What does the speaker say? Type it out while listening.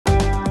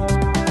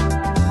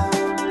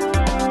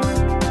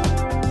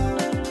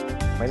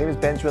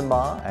Benjamin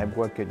Ma. I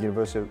work at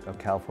University of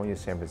California,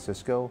 San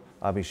Francisco.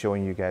 I'll be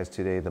showing you guys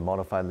today the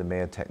modified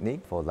Lemaitre technique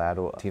for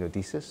lateral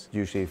tenodesis,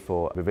 usually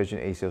for revision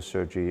ACL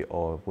surgery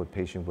or with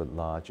patients with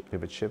large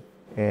pivot shift.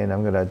 And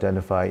I'm going to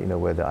identify,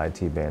 where the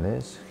IT band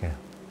is. Okay.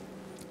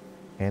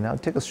 And I'll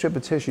take a strip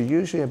of tissue,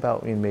 usually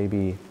about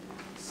maybe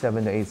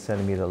 7 to 8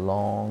 centimeter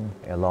long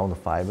along the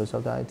fibers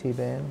of the IT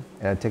band.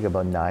 And I take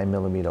about 9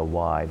 millimeter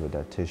wide with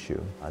that tissue.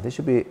 This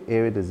should be an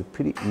area that's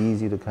pretty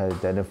easy to kind of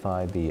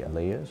identify the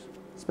layers.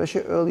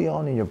 Especially early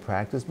on in your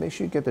practice, make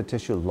sure you get the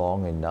tissue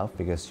long enough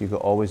because you can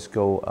always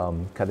go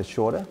cut it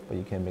shorter, but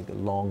you can make it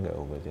longer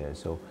over there.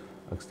 So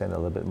extend a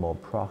little bit more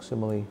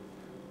proximally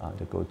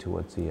to go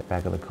towards the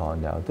back of the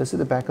condyle. This is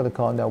the back of the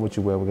condyle, which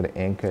is where we're going to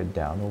anchor it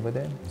down over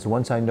there. So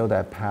once I know that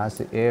I passed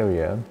the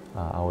area,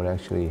 I would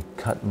actually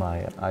cut my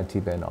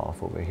IT band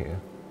off over here.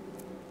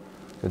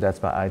 So that's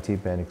my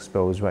IT band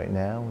exposed right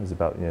now. It's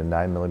about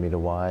 9 millimeter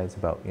wide. It's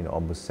about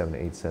almost 7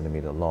 to 8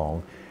 centimeter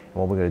long. And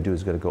what we're going to do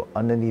is going to go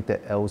underneath the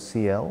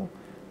LCL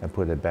and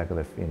put it back of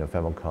the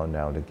femoral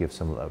condyle to give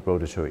some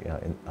rotatory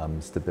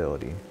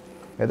stability.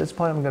 At this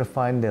point, I'm going to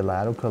find the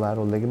lateral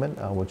collateral ligament,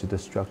 which is the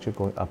structure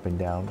going up and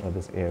down of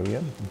this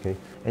area. Okay,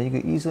 and you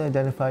can easily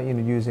identify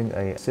using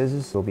a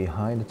scissors. Go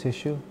behind the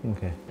tissue.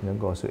 Okay, and then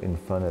go also in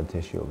front of the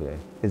tissue over there.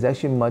 It's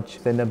actually much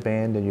thinner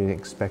band than you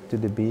expect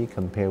it to be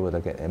compared with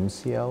like an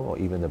MCL or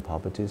even the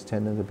popliteus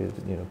tendon, a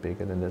bit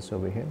bigger than this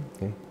over here.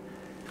 Okay.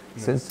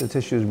 Since the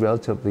tissue is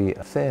relatively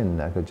thin,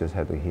 I could just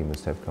have the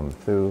hemostep come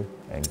through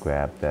and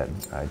grab that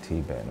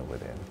IT band over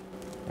there.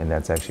 And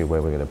that's actually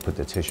where we're going to put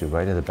the tissue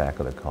right at the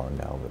back of the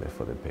condyle over there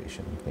for the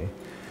patient. Okay?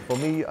 For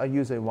me, I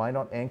use a why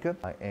not anchor.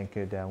 I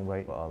anchor down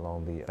right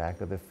along the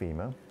back of the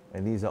femur.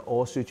 And these are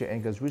all suture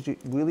anchors, which are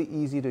really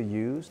easy to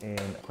use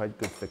and quite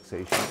good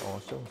fixation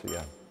also. So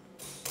yeah.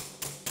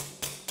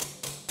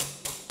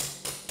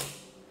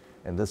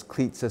 And this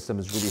cleat system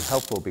is really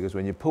helpful because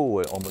when you pull,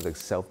 it almost like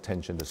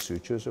self-tension the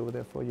sutures over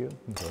there for you.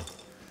 Okay.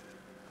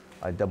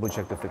 I double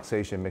check the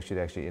fixation, make sure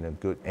they're actually in a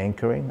good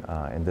anchoring,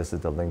 and this is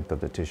the length of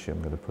the tissue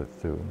I'm going to put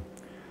through.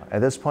 At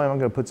this point, I'm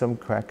going to put some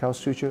crack-out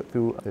suture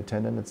through the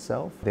tendon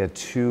itself. There are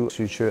 2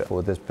 sutures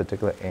for this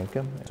particular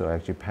anchor, so I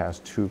actually pass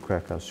 2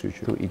 crack-out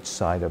sutures through each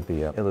side of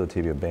the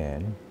iliotibial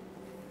band.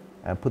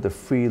 I put the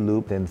free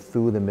loop then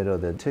through the middle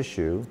of the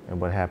tissue, and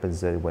what happens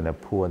is that when I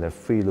pull on the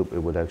free loop, it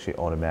would actually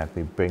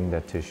automatically bring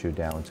that tissue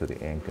down to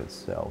the anchor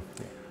itself.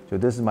 So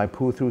this is my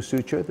pull-through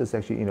suture. This is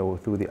actually,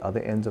 through the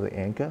other ends of the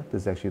anchor.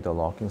 This is actually the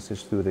locking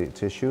stitch through the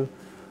tissue.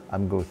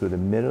 I'm going through the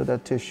middle of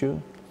that tissue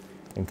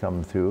and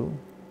come through.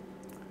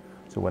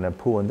 So when I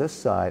pull on this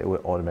side, it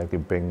will automatically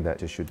bring that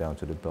tissue down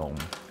to the bone.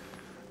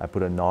 I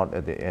put a knot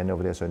at the end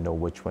over there so I know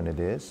which one it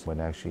is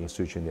when I actually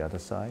suture the other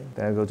side.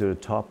 Then I go to the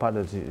top part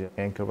of the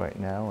anchor right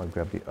now. I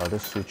grab the other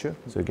suture.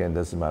 So again,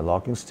 this is my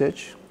locking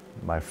stitch.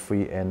 My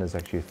free end is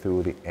actually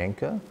through the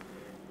anchor.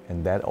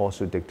 And that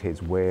also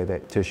dictates where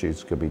that tissue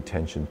is going to be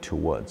tensioned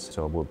towards.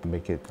 So we'll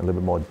make it a little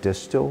bit more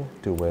distal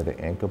to where the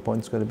anchor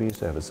point is going to be,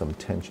 so I have some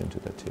tension to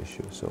the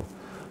tissue. So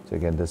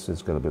again, this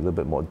is going to be a little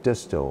bit more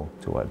distal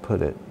to where I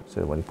put it.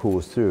 So when it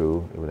pulls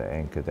through, it will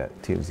anchor that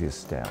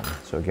tenodesis down.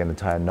 So again, I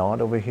tie a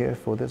knot over here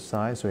for this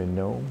side, so you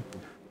know.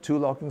 2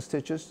 locking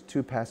stitches,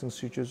 2 passing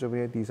sutures over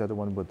here. These are the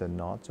ones with the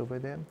knots over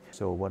there.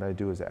 So what I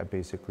do is I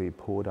basically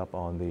pull it up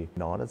on the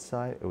knotted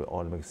side. It will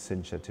automatically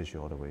cinch that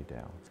tissue all the way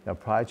down. Now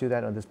prior to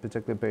that, on this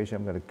particular patient,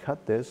 I'm going to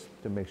cut this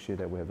to make sure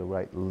that we have the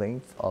right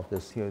length of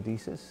this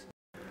tenodesis.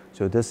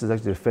 So this is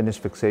actually the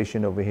finished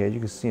fixation over here. You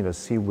can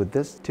see with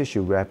this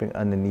tissue wrapping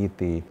underneath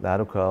the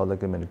lateral collateral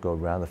ligament to go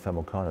around the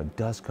femoral condyle, it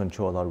does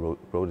control a lot of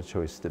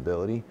rotatory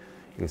stability.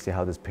 You can see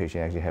how this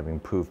patient actually have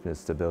improved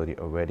its stability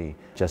already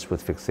just with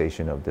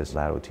fixation of this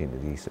lateral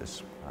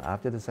tenodesis.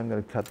 After this, I'm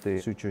going to cut the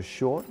suture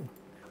short.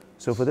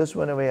 So for this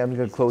one away, I'm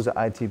going to close the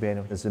IT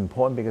band. It's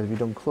important because if you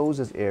don't close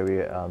this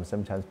area,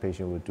 sometimes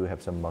patients do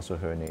have some muscle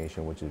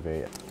herniation, which is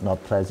very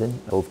not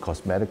pleasant, both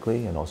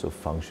cosmetically and also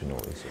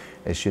functionally. So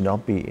it should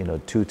not be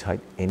too tight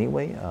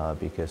anyway,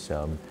 because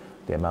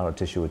the amount of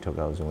tissue we took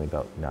out was only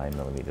about 9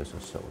 millimeters or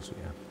so. So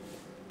yeah.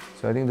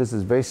 So I think this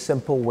is a very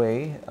simple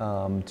way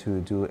to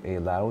do a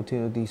lateral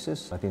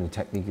tenodesis. I think the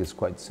technique is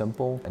quite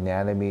simple.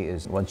 Anatomy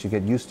is, once you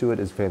get used to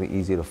it, it's fairly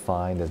easy to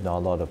find. There's not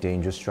a lot of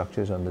dangerous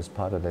structures on this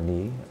part of the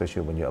knee,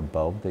 especially when you're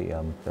above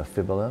the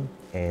fibula.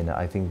 And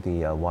I think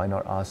the why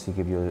not RC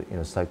give you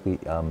slightly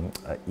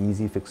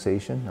easy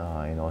fixation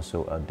and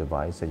also a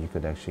device that you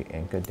could actually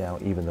anchor down,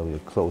 even though you're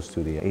close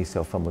to the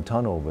ACL femoral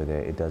tunnel over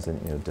there. It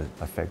doesn't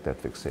affect that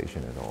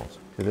fixation at all.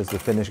 So this is the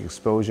finished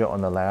exposure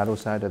on the lateral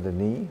side of the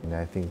knee. And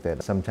I think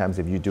that sometimes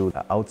if you do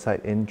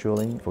outside-in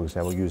drilling, for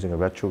example, using a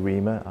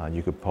retroreamer,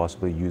 you could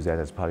possibly use that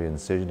as part of your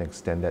incision,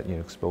 extend that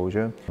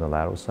exposure on the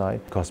lateral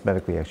side.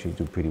 Cosmetically, actually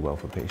do pretty well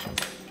for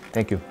patients.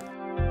 Thank you.